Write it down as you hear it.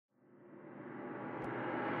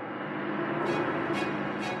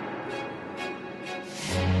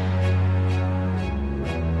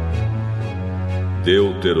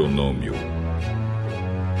Deuteronômio,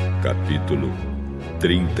 capítulo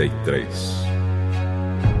 33.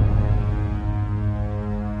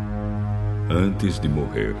 Antes de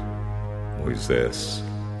morrer, Moisés,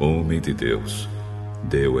 homem de Deus,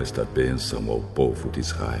 deu esta bênção ao povo de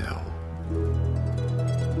Israel.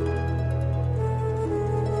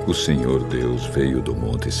 O Senhor Deus veio do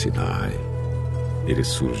monte Sinai. Ele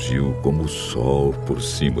surgiu como o sol por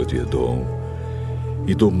cima de Edom,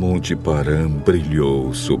 e do monte Parã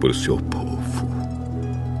brilhou sobre o seu povo.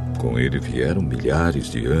 Com ele vieram milhares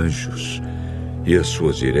de anjos, e à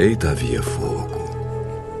sua direita havia fogo.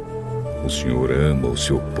 O Senhor ama o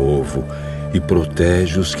seu povo e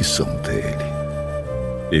protege os que são dele.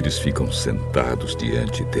 Eles ficam sentados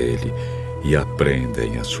diante dele e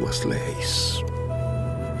aprendem as suas leis.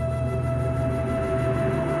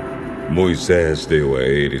 Moisés deu a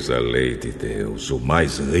eles a lei de Deus, o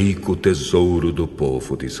mais rico tesouro do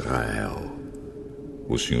povo de Israel.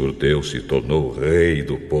 O Senhor Deus se tornou rei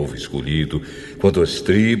do povo escolhido quando as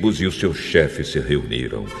tribos e os seus chefes se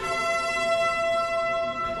reuniram.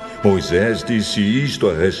 Moisés disse isto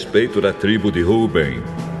a respeito da tribo de Ruben: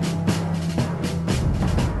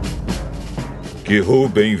 que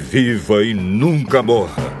Ruben viva e nunca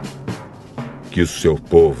morra, que o seu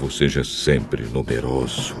povo seja sempre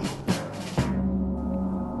numeroso.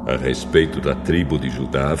 A respeito da tribo de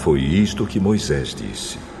Judá, foi isto que Moisés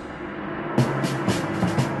disse: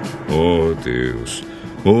 ó Deus,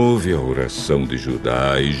 ouve a oração de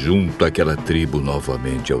Judá e junta aquela tribo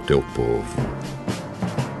novamente ao teu povo.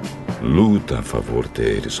 Luta a favor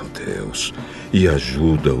deles, ó Deus, e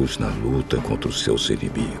ajuda-os na luta contra os seus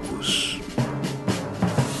inimigos.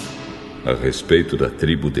 A respeito da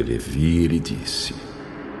tribo de Levi, ele disse: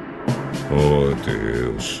 ó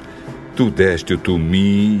Deus, tu deste o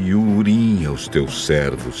Tumim e o Urim aos teus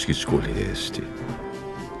servos que escolheste.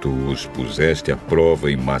 Tu os puseste à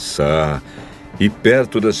prova em Massá, e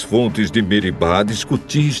perto das fontes de Meribá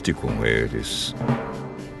discutiste com eles.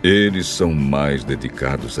 Eles são mais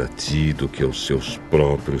dedicados a ti do que aos seus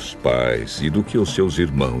próprios pais e do que aos seus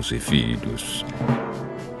irmãos e filhos.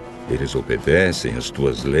 Eles obedecem às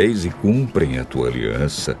tuas leis e cumprem a tua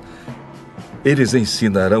aliança. Eles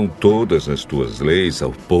ensinarão todas as tuas leis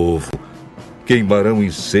ao povo, queimarão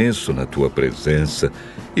incenso na tua presença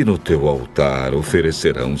e no teu altar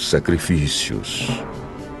oferecerão sacrifícios.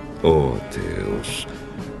 Ó Deus,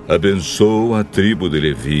 abençoa a tribo de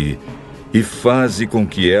Levi e faze com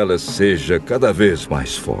que ela seja cada vez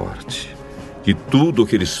mais forte. Que tudo o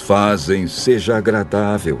que eles fazem seja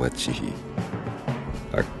agradável a ti.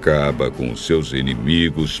 Acaba com os seus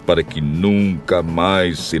inimigos para que nunca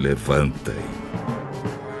mais se levantem.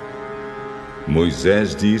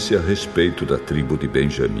 Moisés disse a respeito da tribo de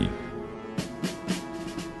Benjamim: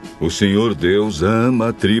 o Senhor Deus ama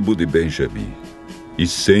a tribo de Benjamim e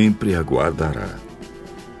sempre a guardará.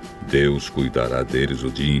 Deus cuidará deles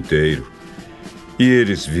o dia inteiro e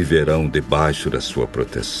eles viverão debaixo da sua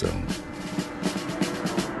proteção.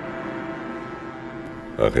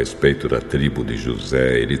 A respeito da tribo de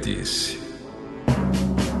José, ele disse: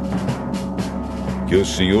 que o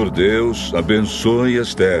Senhor Deus abençoe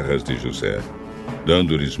as terras de José,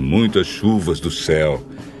 dando-lhes muitas chuvas do céu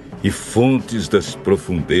e fontes das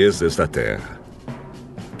profundezas da terra.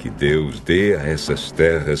 Que Deus dê a essas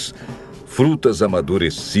terras frutas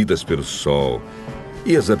amadurecidas pelo sol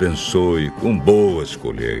e as abençoe com boas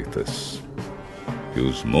colheitas. Que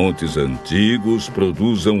os montes antigos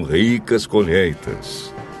produzam ricas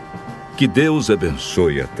colheitas. Que Deus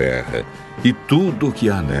abençoe a terra e tudo o que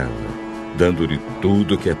há nela, dando-lhe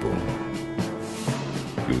tudo o que é bom.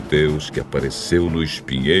 Que o Deus que apareceu no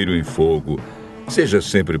espinheiro em fogo seja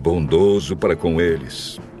sempre bondoso para com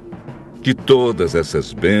eles. Que todas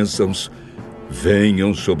essas bênçãos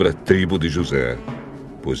venham sobre a tribo de José,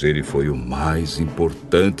 pois ele foi o mais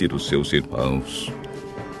importante dos seus irmãos.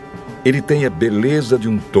 Ele tem a beleza de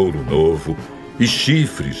um touro novo e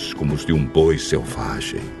chifres como os de um boi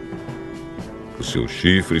selvagem. Os seus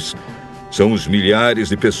chifres são os milhares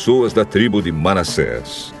de pessoas da tribo de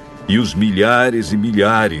Manassés e os milhares e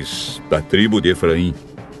milhares da tribo de Efraim.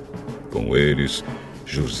 Com eles,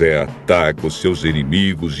 José ataca os seus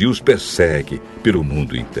inimigos e os persegue pelo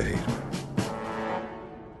mundo inteiro.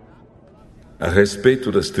 A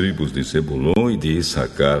respeito das tribos de Zebulon e de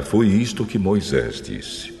Issacar, foi isto que Moisés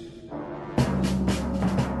disse: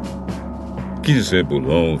 que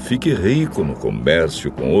Zebulon fique rico no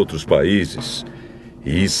comércio com outros países,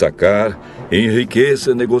 e Issacar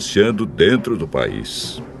enriqueça negociando dentro do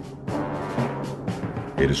país.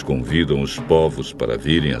 Eles convidam os povos para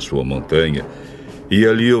virem à sua montanha e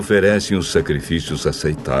ali oferecem os sacrifícios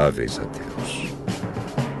aceitáveis a Deus.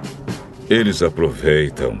 Eles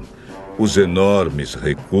aproveitam os enormes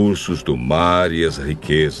recursos do mar e as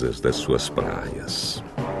riquezas das suas praias.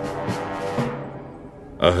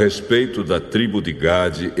 A respeito da tribo de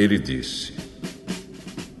Gade, ele disse: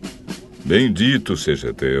 Bendito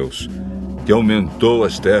seja Deus, que aumentou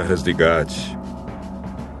as terras de Gade.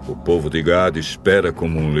 O povo de Gade espera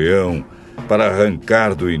como um leão para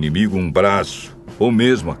arrancar do inimigo um braço ou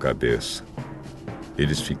mesmo a cabeça.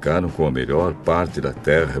 Eles ficaram com a melhor parte da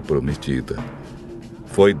terra prometida.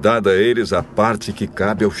 Foi dada a eles a parte que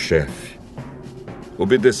cabe ao chefe.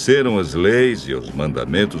 Obedeceram às leis e aos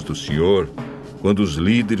mandamentos do Senhor quando os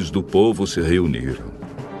líderes do povo se reuniram.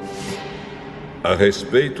 A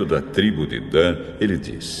respeito da tribo de Dan, ele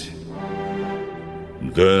disse: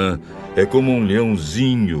 Dan é como um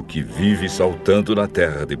leãozinho que vive saltando na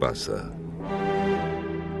terra de Bazã.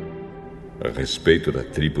 A respeito da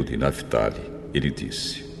tribo de Naftali, ele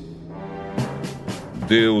disse: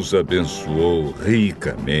 Deus abençoou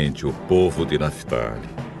ricamente o povo de Naftali.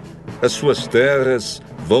 As suas terras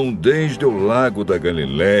vão desde o lago da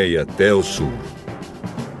Galileia até o sul.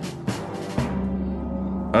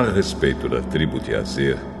 A respeito da tribo de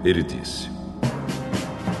Azer, ele disse: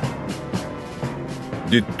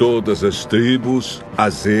 De todas as tribos,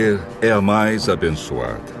 Azer é a mais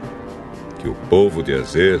abençoada. Que o povo de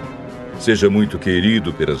Azer seja muito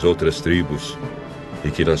querido pelas outras tribos,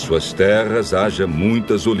 e que nas suas terras haja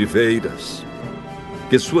muitas oliveiras.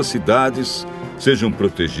 Que suas cidades sejam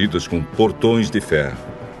protegidas com portões de ferro,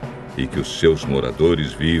 e que os seus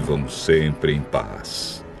moradores vivam sempre em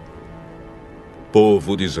paz.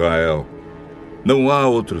 Povo de Israel, não há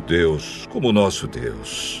outro Deus como o nosso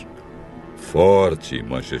Deus. Forte e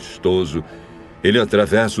majestoso, ele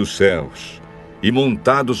atravessa os céus, e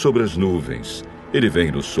montado sobre as nuvens, ele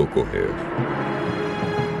vem nos socorrer.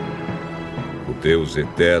 O Deus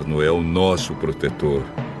eterno é o nosso protetor.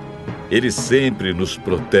 Ele sempre nos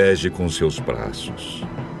protege com seus braços.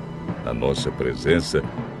 Na nossa presença,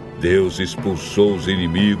 Deus expulsou os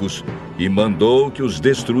inimigos e mandou que os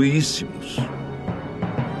destruíssemos.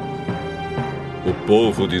 O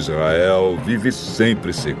povo de Israel vive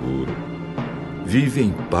sempre seguro. Vive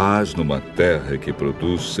em paz numa terra que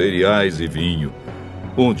produz cereais e vinho,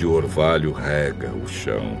 onde o orvalho rega o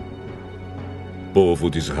chão. Povo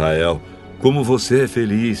de Israel, como você é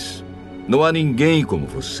feliz! Não há ninguém como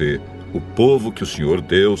você, o povo que o Senhor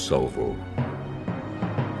Deus salvou.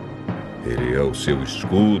 Ele é o seu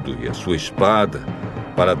escudo e a sua espada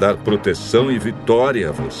para dar proteção e vitória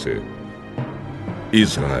a você.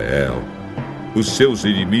 Israel, os seus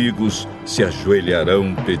inimigos se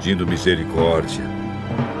ajoelharão pedindo misericórdia.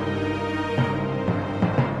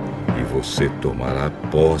 E você tomará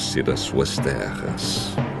posse das suas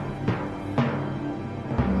terras.